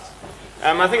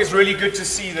I think it's really good to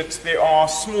see that there are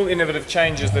small innovative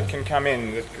changes that can come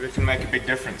in that can make a big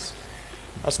difference.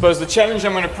 I suppose the challenge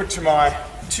I'm going to put to my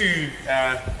two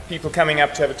people coming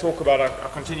up to have a talk about our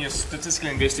continuous statistical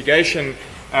investigation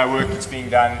work that's being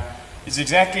done is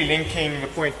exactly linking the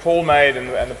point Paul made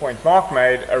and the point Mark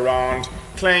made around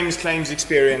claims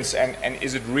experience, and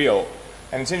is it real?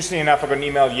 And it's interesting enough, I got an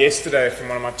email yesterday from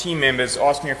one of my team members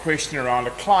asking a question around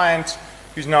a client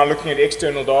who's now looking at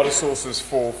external data sources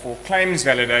for claims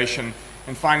validation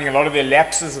and finding a lot of their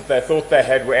lapses that they thought they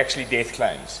had were actually death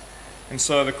claims. And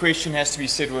so the question has to be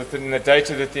said within the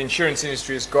data that the insurance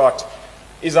industry has got,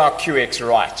 is our QX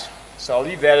right? So I'll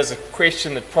leave that as a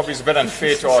question that probably is a bit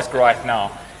unfair to ask right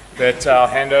now. But I'll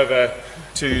hand over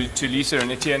to Leza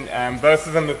and Etienne. Both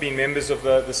of them have been members of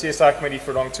the CSI Committee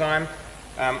for a long time.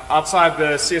 Outside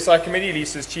the CSI Committee,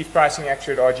 Leza is Chief Pricing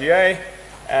Actuary at RGA,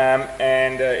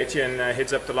 and Etienne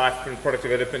heads up the Life and Product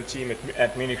Development team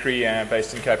at Munich Re,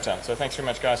 based in Cape Town. So thanks very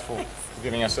much, guys, for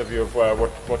giving us a view of what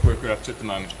work we're up to at the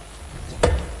moment.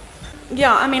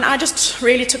 Yeah, I mean, I just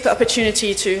really took the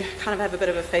opportunity to kind of have a bit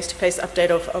of a face-to-face update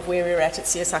of where we're at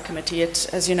CSI Committee.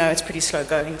 As you know, it's pretty slow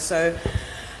going. So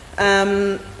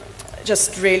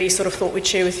just really sort of thought we'd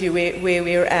share with you where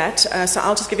we're at. So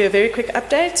I'll just give you a very quick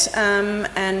update,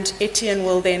 and Etienne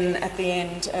will then at the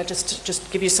end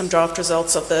just give you some draft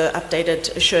results of the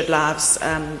updated Assured Lives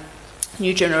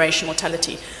new generation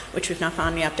mortality, which we've now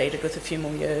finally updated with a few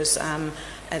more years,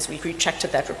 as we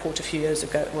retracted that report a few years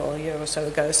ago, well, a year or so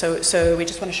ago. So we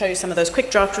just want to show you some of those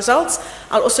quick draft results.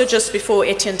 I'll also just, before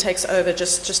Etienne takes over,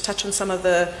 just touch on some of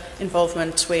the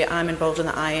involvement where I'm involved in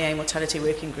the IAA Mortality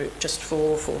Working Group, just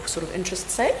for sort of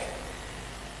interest's sake.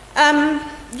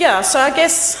 Yeah, so I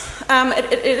guess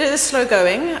it is slow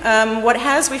going. What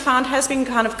we found has been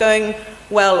kind of going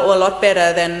well, or a lot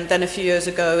better than a few years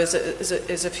ago,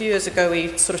 is a few years ago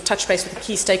we sort of touched base with the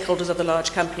key stakeholders of the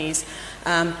large companies.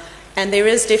 And there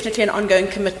is definitely an ongoing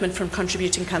commitment from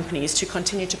contributing companies to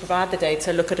continue to provide the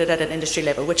data, look at it at an industry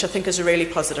level, which I think is really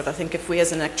positive. I think if we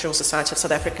as an Actuarial Society of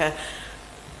South Africa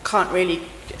can't really,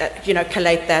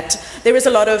 collate that, there is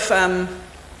a lot of,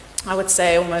 I would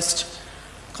say, almost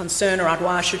concern around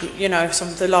why should, some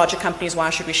of the larger companies, why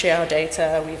should we share our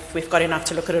data? We've got enough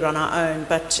to look at it on our own,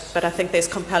 but I think there's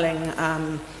compelling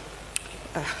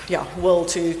will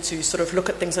to sort of look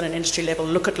at things on an industry level,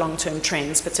 look at long-term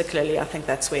trends particularly. I think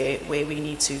that's where we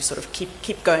need to sort of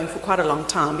keep going for quite a long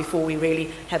time before we really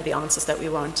have the answers that we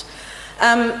want.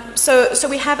 So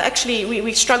we have actually,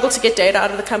 we struggled to get data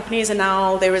out of the companies, and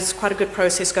now there is quite a good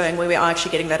process going where we are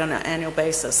actually getting that on an annual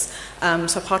basis.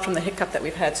 So apart from the hiccup that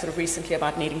we've had sort of recently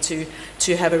about needing to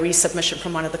have a resubmission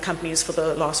from one of the companies for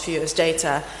the last few years'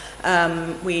 data,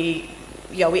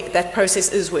 that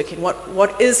process is working.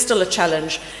 What is still a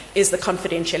challenge is the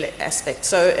confidential aspect.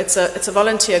 So it's a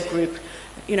volunteer group.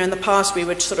 In the past we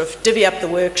would sort of divvy up the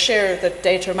work, share the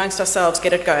data amongst ourselves,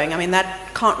 get it going. I mean,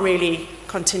 that can't really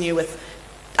continue with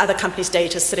other companies'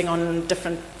 data sitting on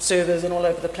different servers and all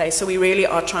over the place. So we really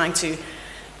are trying to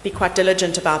be quite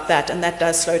diligent about that, and that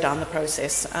does slow down the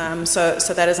process.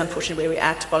 So that is unfortunately where we're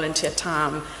at, volunteer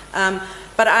time.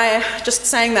 But just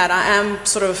saying that, I am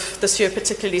sort of this year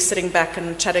particularly sitting back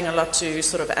and chatting a lot to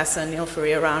sort of Asa and Neil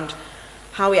Fourie around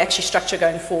how we actually structure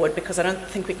going forward, because I don't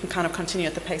think we can kind of continue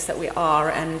at the pace that we are,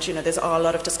 and there's a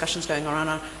lot of discussions going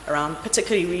around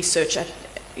particularly research at,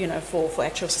 for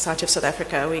Actuarial Society of South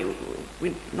Africa.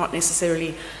 We're not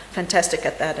necessarily fantastic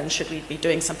at that, and should we be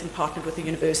doing something partnered with the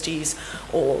universities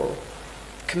or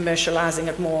commercializing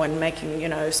it more and making,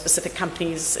 specific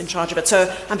companies in charge of it.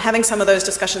 So I'm having some of those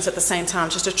discussions at the same time,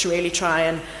 just to really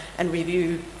try and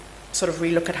review, sort of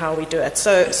relook at how we do it.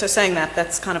 So saying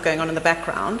that's kind of going on in the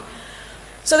background.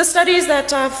 So the studies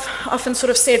that I've often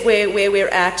sort of said where we're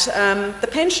at, the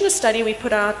pensioner study we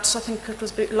put out, I think it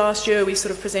was last year, we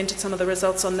sort of presented some of the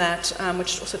results on that,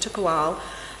 which also took a while.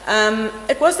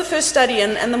 It was the first study,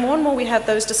 and the more and more we have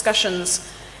those discussions,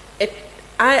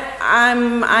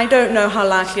 I don't know how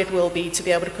likely it will be to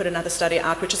be able to put another study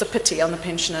out, which is a pity on the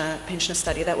pensioner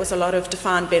study. That was a lot of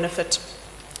defined benefit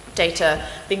data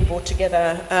being brought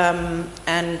together,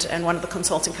 and one of the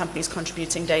consulting companies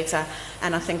contributing data,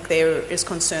 and I think there is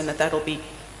concern that will be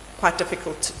quite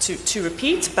difficult to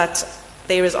repeat, but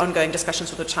there is ongoing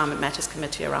discussions with the Retirement Matters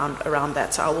Committee around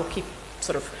that, so I will keep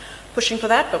sort of pushing for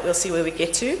that, but we'll see where we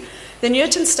get to. The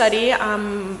Newton study,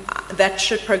 that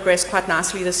should progress quite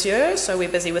nicely this year, so we're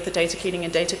busy with the data cleaning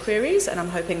and data queries, and I'm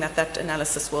hoping that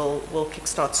analysis will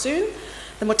kickstart soon.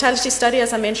 The mortality study,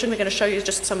 as I mentioned, we're going to show you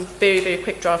just some very, very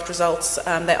quick draft results.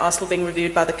 They are still being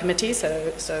reviewed by the committee,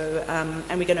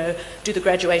 and we're going to do the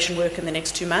graduation work in the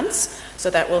next 2 months,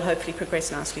 so that will hopefully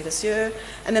progress nicely this year.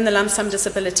 And then the lump sum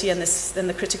disability and then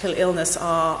the critical illness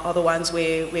are the ones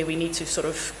where we need to sort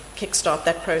of kickstart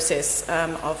that process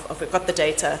of we've got the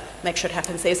data, make sure it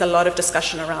happens. There's a lot of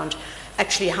discussion around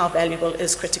actually how valuable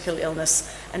is critical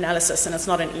illness analysis, and it's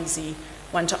not an easy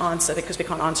one to answer because we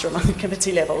can't answer them on the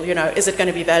committee level. You know, is it going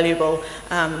to be valuable?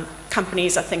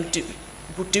 Companies, I think, do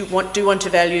want to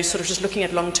value sort of just looking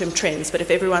at long-term trends, but if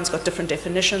everyone's got different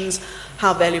definitions,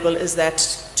 how valuable is that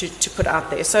to put out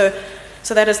there? So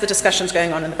that is the discussions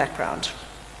going on in the background.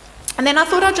 And then I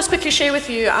thought I'd just quickly share with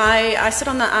you, I sit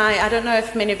on the I don't know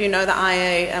if many of you know the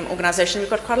IA organisation. We've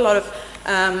got quite a lot of,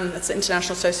 it's the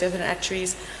International Association of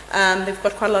Actuaries. They've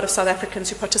got quite a lot of South Africans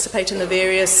who participate in the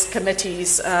various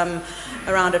committees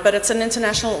around it, but it's an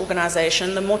international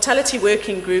organisation. The Mortality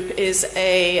Working Group is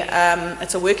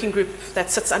it's a working group that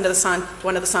sits under the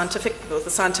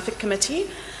scientific committee,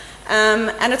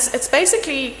 and it's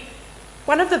basically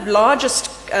one of the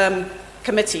largest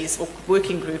committees or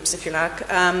working groups, if you like,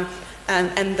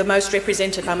 and the most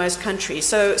represented by most countries.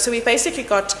 So we've basically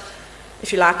got,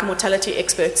 if you like, a mortality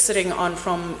expert sitting on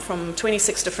from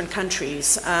 26 different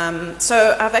countries.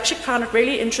 So I've actually found it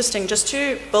really interesting just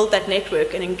to build that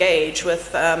network and engage with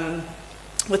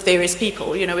various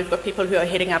people. You know, we've got people who are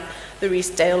heading up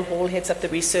Dale Hall heads up the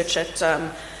research at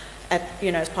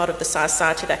as part of the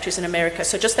Society of Actuaries in America.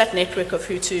 So just that network of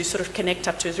who to sort of connect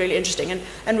up to is really interesting.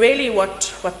 And really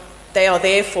what they are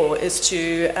there for is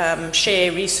to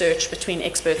share research between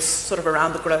experts sort of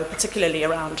around the globe, particularly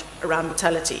around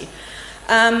mortality.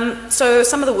 So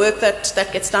some of the work that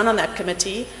gets done on that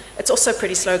committee, it's also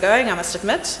pretty slow going, I must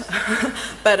admit.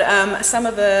 But some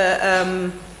of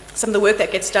the work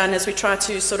that gets done is we try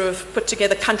to sort of put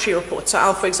together country reports. So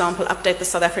I'll, for example, update the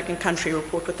South African country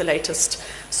report with the latest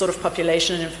sort of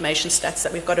population and information stats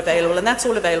that we've got available, and that's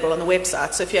all available on the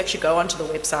website. So if you actually go onto the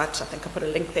website, I think I put a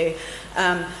link there,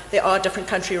 there are different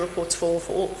country reports for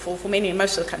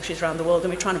most of the countries around the world,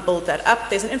 and we're trying to build that up.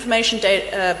 There's an information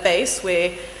base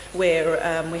where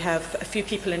we have a few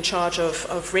people in charge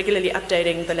of regularly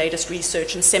updating the latest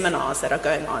research and seminars that are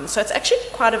going on. So it's actually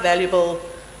quite a valuable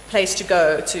place to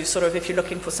go to sort of if you're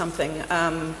looking for something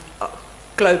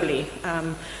globally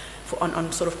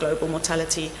on sort of global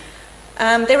mortality.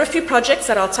 There are a few projects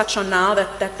that I'll touch on now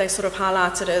that they sort of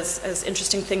highlighted as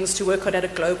interesting things to work on at a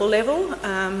global level.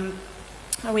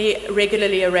 We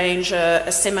regularly arrange a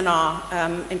seminar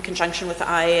in conjunction with the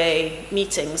IAA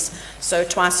meetings. So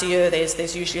twice a year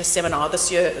there's usually a seminar. This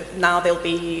year, now there'll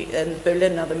be in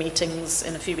Berlin other meetings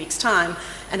in a few weeks' time,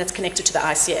 and it's connected to the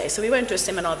ICA. So we won't do a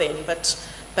seminar then, but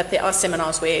there are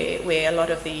seminars where a lot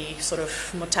of the sort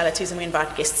of mortalities, and we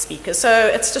invite guest speakers. So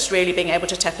it's just really being able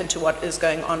to tap into what is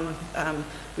going on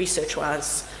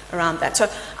research-wise around that. So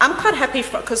I'm quite happy,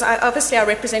 because I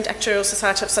represent Actuarial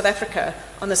Society of South Africa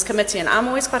on this committee, and I'm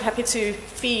always quite happy to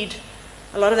feed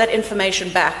a lot of that information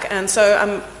back. And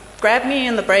so grab me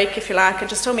in the break if you like, and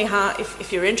just tell me how,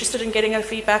 if you're interested in getting a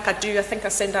feedback. I think I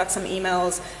send out some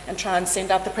emails and try and send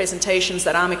out the presentations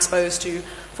that I'm exposed to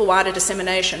for wider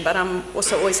dissemination, but I'm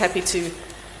also always happy to,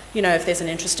 if there's an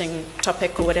interesting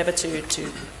topic or whatever, to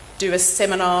do a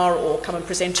seminar or come and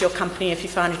present to your company if you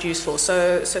find it useful.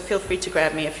 So feel free to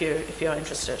grab me if you're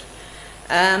interested.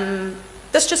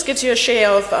 This just gives you a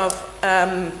share of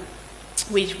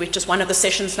we've just one of the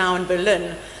sessions now in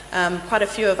Berlin. Quite a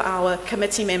few of our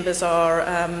committee members are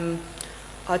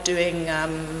doing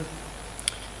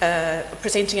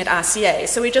presenting at RCA.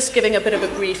 So we're just giving a bit of a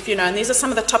brief, and these are some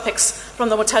of the topics from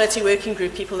the Mortality Working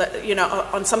Group, people that,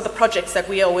 on some of the projects that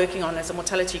we are working on as a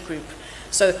mortality group.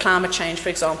 So climate change, for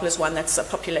example, is one that's a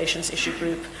populations issue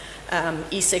group.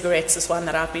 E-cigarettes is one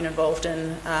that I've been involved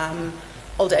in.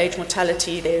 Older age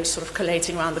mortality, they're sort of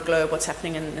collating around the globe what's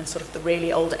happening in sort of the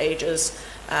really old ages.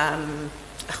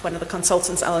 One of the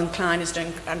consultants, Alan Klein, is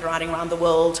doing underwriting around the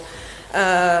world.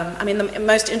 The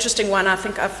most interesting one I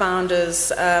think I've found is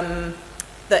the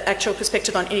actual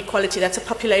perspective on inequality. That's a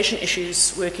population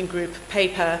issues working group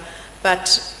paper,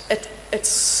 but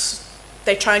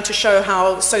they're trying to show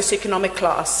how socioeconomic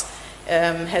class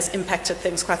has impacted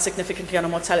things quite significantly on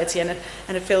our mortality, and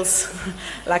it feels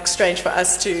like strange for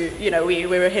us to,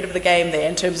 we're ahead of the game there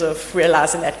in terms of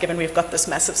realizing that, given we've got this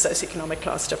massive socioeconomic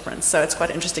class difference. So it's quite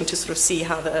interesting to sort of see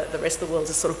how the rest of the world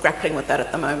is sort of grappling with that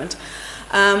at the moment.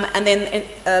 And then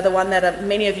the one that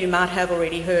many of you might have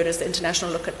already heard is the international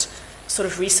look at sort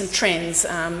of recent trends.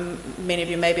 Many of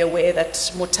you may be aware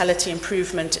that mortality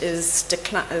improvement is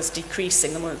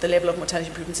decreasing. The level of mortality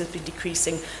improvement has been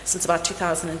decreasing since about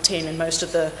 2010 in most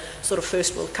of the sort of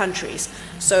first world countries.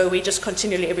 So we just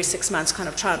continually every 6 months kind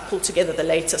of try and pull together the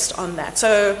latest on that.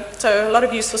 So a lot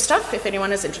of useful stuff if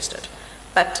anyone is interested.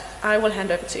 But I will hand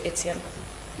over to Etienne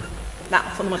now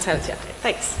for the mortality update.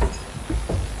 Thanks.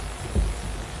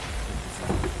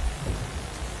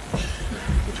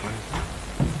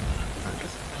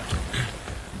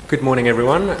 Good morning,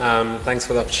 everyone. Thanks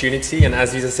for the opportunity. And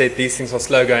as Leza said, these things are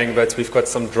slow going, but we've got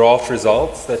some draft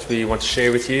results that we want to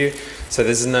share with you. So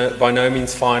this is by no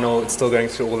means final. It's still going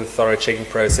through all the thorough checking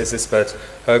processes, but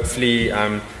hopefully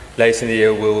later in the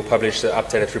year we'll publish the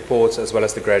updated report as well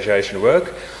as the graduation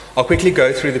work. I'll quickly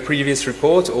go through the previous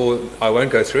report, or I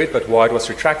won't go through it, but why it was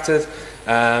retracted,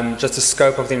 just the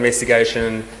scope of the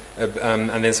investigation,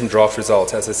 and then some draft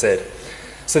results, as I said.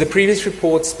 So the previous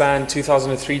report spanned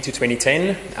 2003 to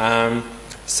 2010.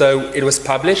 So it was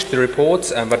published, the report,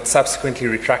 but subsequently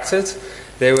retracted.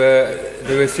 There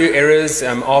were a few errors.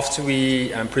 After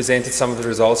we presented some of the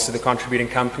results to the contributing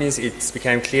companies, it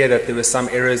became clear that there were some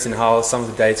errors in how some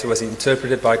of the data was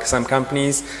interpreted by some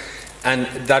companies. And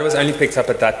that was only picked up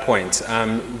at that point.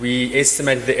 We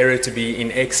estimated the error to be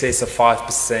in excess of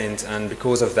 5%, and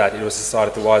because of that, it was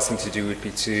decided the wise thing to do would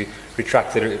be to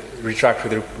retract the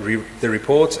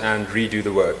report and redo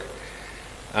the work.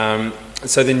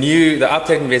 So the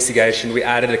updated investigation, we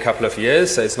added a couple of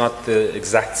years, so it's not the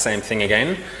exact same thing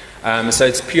again. So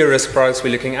it's pure risk products we're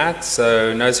looking at,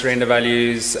 so no surrender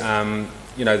values, and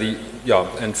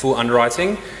full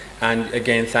underwriting. And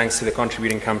again, thanks to the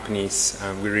contributing companies,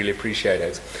 we really appreciate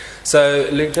it. So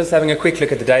just having a quick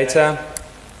look at the data.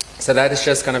 So that is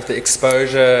just kind of the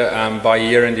exposure by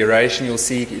year and duration. You'll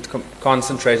see it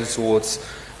concentrated towards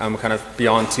kind of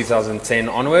beyond 2010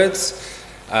 onwards.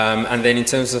 And then in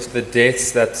terms of the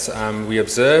deaths that we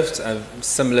observed, a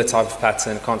similar type of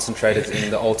pattern concentrated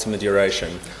in the ultimate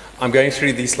duration. I'm going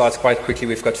through these slides quite quickly.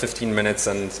 We've got 15 minutes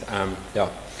and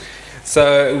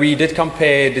So we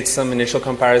did some initial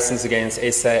comparisons against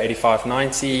SA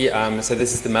 8590. So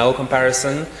this is the male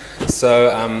comparison.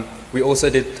 So we also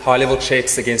did high-level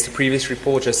checks against the previous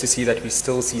report just to see that we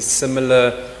still see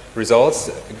similar results,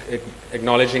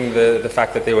 acknowledging the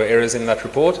fact that there were errors in that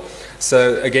report.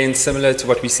 So again, similar to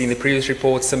what we see in the previous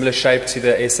report, similar shape to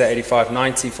the SA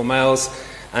 8590 for males.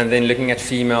 And then looking at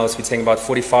females, we're taking about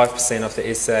 45% of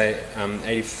the SA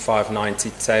 8590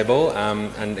 table,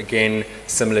 and again,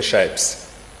 similar shapes.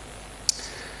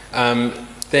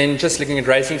 Then just looking at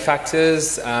rating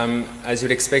factors, as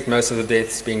you'd expect, most of the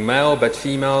deaths being male, but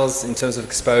females, in terms of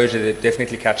exposure, they're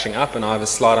definitely catching up, and I have a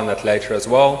slide on that later as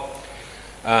well.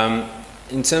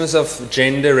 In terms of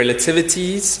gender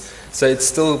relativities, so it's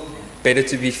still better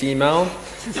to be female.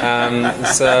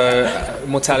 So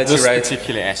mortality rate. In this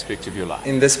particular aspect of your life.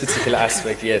 In this particular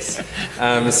aspect, yes.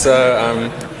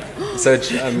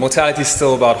 Mortality is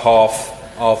still about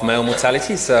half of male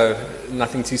mortality, so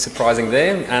nothing too surprising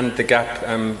there, and the gap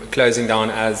closing down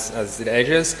as it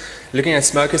ages. Looking at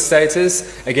smoker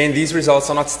status, again, these results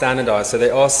are not standardized, so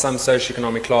there are some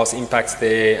socioeconomic class impacts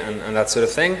there and that sort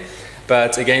of thing.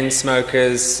 But again,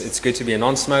 smokers, it's good to be a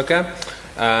non-smoker.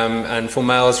 And for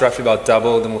males, roughly about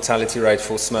double the mortality rate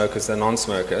for smokers than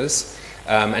non-smokers,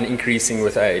 and increasing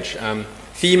with age.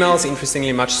 Females,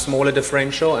 interestingly, much smaller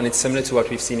differential, and it's similar to what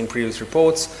we've seen in previous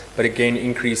reports, but again,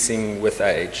 increasing with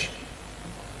age.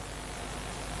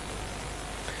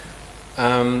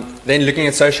 Then looking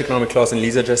at socioeconomic class, and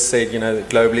Leza just said,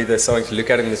 globally they're starting to look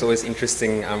at it, and it's always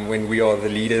interesting when we are the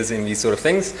leaders in these sort of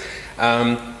things.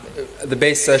 The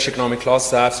base socioeconomic class,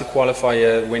 so I have to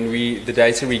qualify when the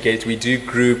data we get, we do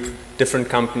group different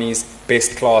companies'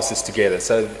 best classes together.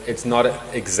 So it's not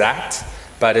exact,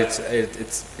 but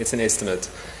it's an estimate.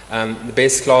 The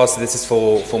best class, this is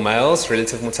for males,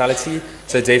 relative mortality.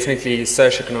 So definitely,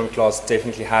 socioeconomic class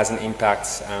definitely has an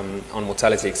impact on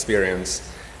mortality experience.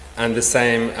 And the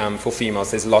same for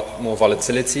females. There's a lot more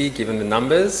volatility given the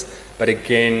numbers, but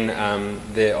again,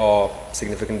 there are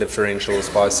significant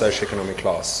differentials by socioeconomic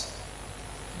class.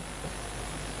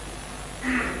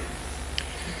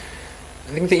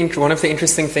 I think one of the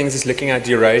interesting things is looking at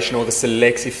duration or the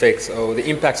select effects or the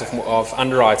impact of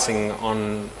underwriting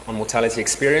on mortality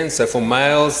experience. So for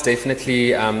males,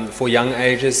 definitely for young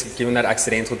ages, given that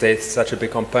accidental death is such a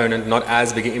big component, not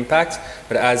as big an impact,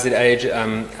 but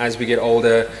as we get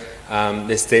older,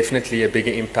 there's definitely a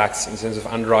bigger impact in terms of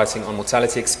underwriting on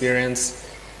mortality experience.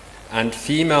 And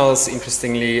females,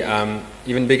 interestingly,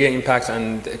 even bigger impact,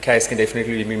 and a case can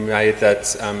definitely be made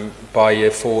that by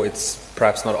year 4, it's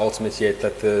perhaps not ultimate yet,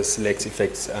 that the select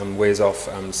effect wears off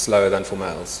slower than for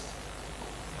males.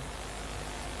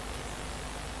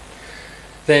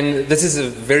 then this is a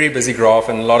very busy graph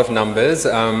and a lot of numbers,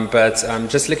 but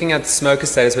just looking at smoker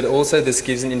status, but also this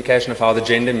gives an indication of how the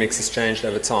gender mix has changed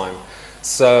over time.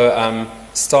 So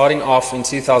starting off in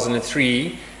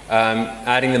 2003,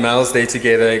 adding the males there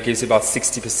together gives about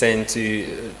 60%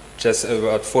 to just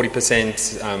about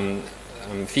 40%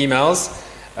 females.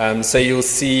 So you'll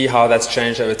see how that's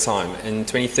changed over time. In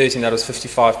 2013, that was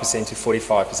 55% to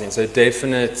 45%. So a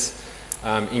definite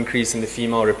increase in the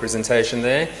female representation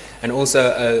there, and also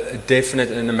a definite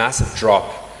and a massive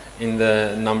drop in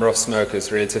the number of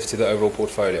smokers relative to the overall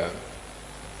portfolio.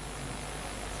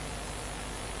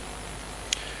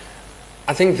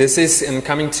 I think this is, in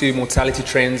coming to mortality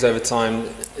trends over time,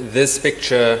 this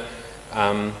picture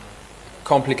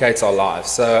complicates our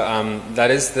lives. So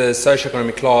that is the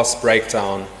socioeconomic class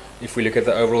breakdown if we look at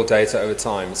the overall data over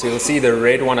time. So you'll see the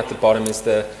red one at the bottom is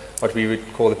what we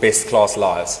would call the best class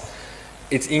lives.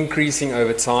 It's increasing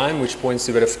over time, which points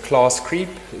to a bit of class creep.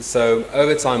 So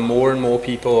over time, more and more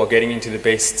people are getting into the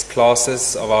best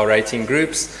classes of our rating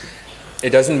groups.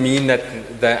 It doesn't mean that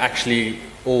they're actually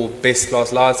all best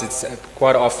class lives. It's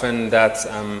quite often that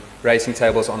rating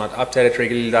tables are not updated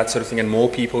regularly, that sort of thing, and more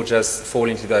people just fall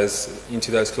into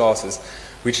those classes,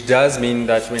 which does mean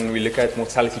that when we look at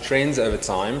mortality trends over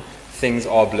time, things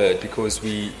are blurred, because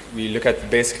we look at the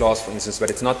best class, for instance, but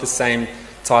it's not the same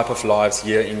type of lives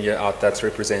year in, year out that's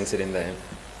represented in there.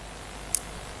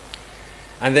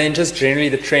 And then just generally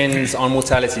the trends on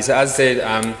mortality. So as I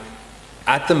said,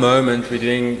 at the moment,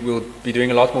 we'll be doing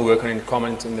a lot more work on it,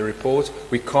 comment in the report.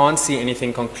 We can't see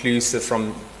anything conclusive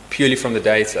purely from the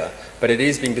data, but it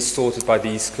is being distorted by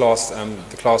these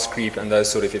the class creep and those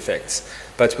sort of effects.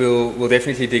 But we'll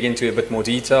definitely dig into a bit more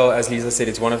detail. As Leza said,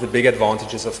 it's one of the big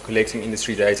advantages of collecting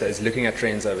industry data is looking at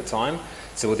trends over time.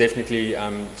 So we'll definitely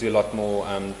do a lot more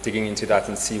digging into that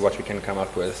and see what we can come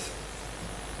up with.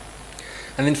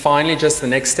 And then finally, just the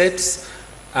next steps.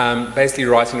 Basically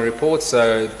writing a report.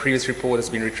 So the previous report has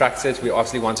been retracted. We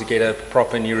obviously want to get a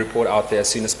proper new report out there as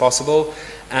soon as possible.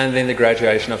 And then the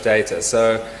graduation of data.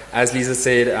 So as Leza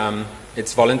said,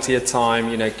 it's volunteer time.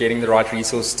 Getting the right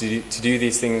resource to do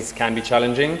these things can be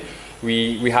challenging.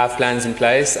 We have plans in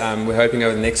place. We're hoping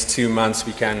over the next 2 months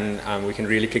we can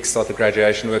really kickstart the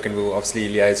graduation work, and we'll obviously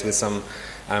liaise with some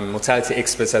mortality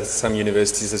experts at some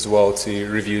universities as well to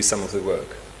review some of the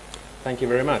work. Thank you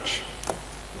very much.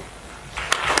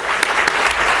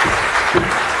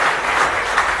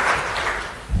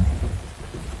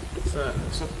 So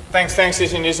thanks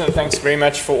Etienne, and thanks very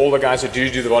much for all the guys who do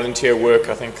the volunteer work.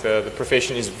 I think the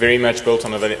profession is very much built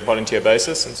on a volunteer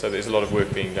basis, and so there's a lot of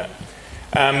work being done.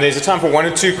 There's a time for 1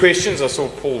 or 2 questions. I saw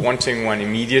Paul wanting one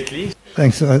immediately.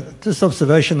 Thanks. Just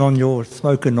observation on your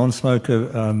smoker,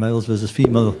 non-smoker, males versus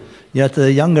female. Yeah, at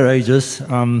the younger ages,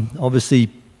 obviously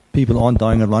people aren't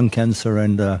dying of lung cancer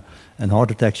and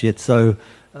heart attacks yet. So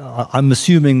I'm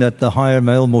assuming that the higher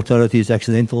male mortality is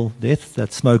accidental death,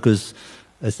 that smokers,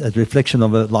 as a reflection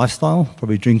of a lifestyle,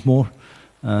 probably drink more,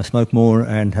 smoke more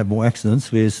and have more accidents,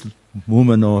 whereas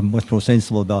women are much more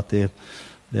sensible about their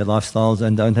lifestyles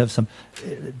and don't have some,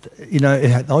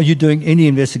 are you doing any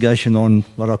investigation on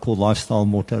what I call lifestyle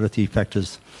mortality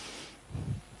factors?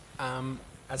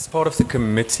 As part of the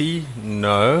committee,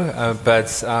 no,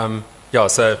 yeah,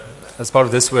 so as part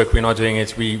of this work, we're not doing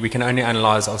it. We can only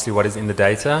analyze, obviously, what is in the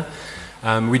data.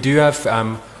 We do have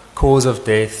cause of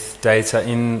death data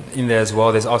in there as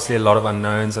well. There's obviously a lot of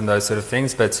unknowns and those sort of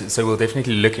things, but so we'll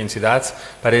definitely look into that.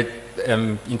 But it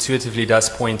intuitively does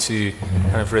point to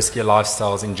kind of riskier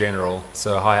lifestyles in general,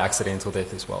 so high accidental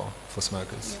death as well for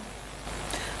smokers.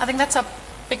 I think that's our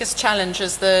biggest challenge,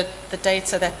 is the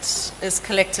data that is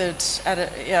collected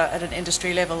at an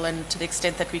industry level, and to the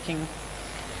extent that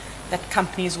that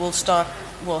companies will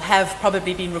have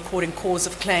probably been recording cause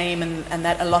of claim and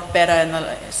that a lot better in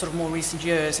the sort of more recent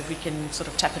years. If we can sort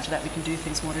of tap into that, we can do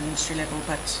things more at an industry level.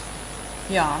 But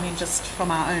yeah, I mean, just from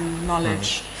our own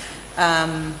knowledge,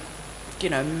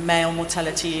 male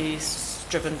mortality is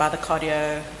driven by the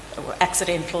cardio, or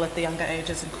accidental at the younger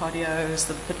ages, and cardio is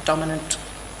the predominant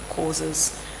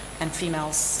causes, and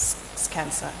females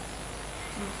cancer.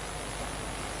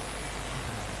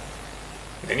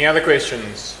 Any other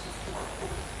questions?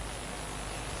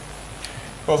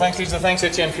 Well, thanks, Leza. Thanks,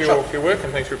 Etienne, for your work,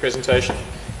 and thanks for your presentation.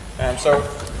 So,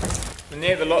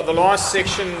 the last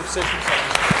section.